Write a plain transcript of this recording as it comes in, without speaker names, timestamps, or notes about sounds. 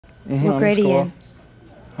What grade are you in?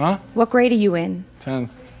 Huh? What grade are you in? 10th.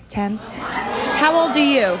 10th. How old are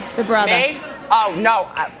you, the brother? Me? Oh, no.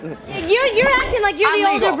 You're acting like you're the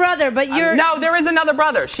older brother, but you're... No, there is another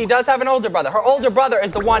brother. She does have an older brother. Her older brother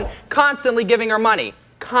is the one constantly giving her money.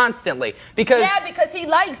 Constantly. Because... Yeah, because he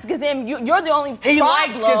likes Gazim. You're the only problem. He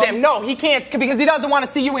likes Gazim. No, he can't, because he doesn't want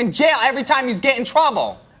to see you in jail every time you get in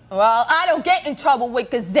trouble. Well, I don't get in trouble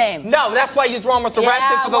with Gazim. No, that's why you were almost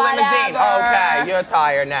arrested for the limousine. Okay, you're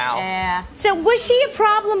tired now. Yeah. So was she a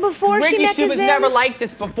problem before she met Gazim? She was never like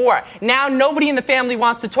this before. Now nobody in the family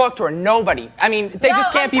wants to talk to her. Nobody. I mean, they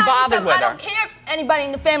just can't be bothered with her. I don't care if anybody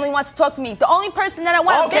in the family wants to talk to me. The only person that I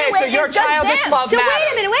want to be with is Gazim. Okay, so your childish love So wait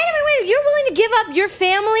a minute. You're willing to give up your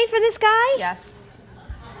family for this guy? Yes.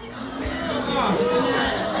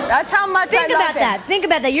 That's how much I love him. Think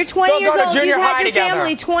about that. You're 20 years old. You've had your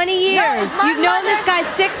family 20 years. You've known this guy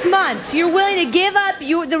 6 months. You're willing to give up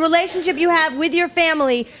the relationship you have with your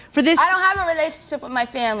family for this. I don't have a relationship with my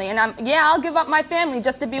family, and I'll give up my family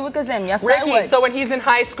just to be with Gazim. Yes, I would. Ricki, so when he's in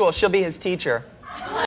high school, she'll be his teacher.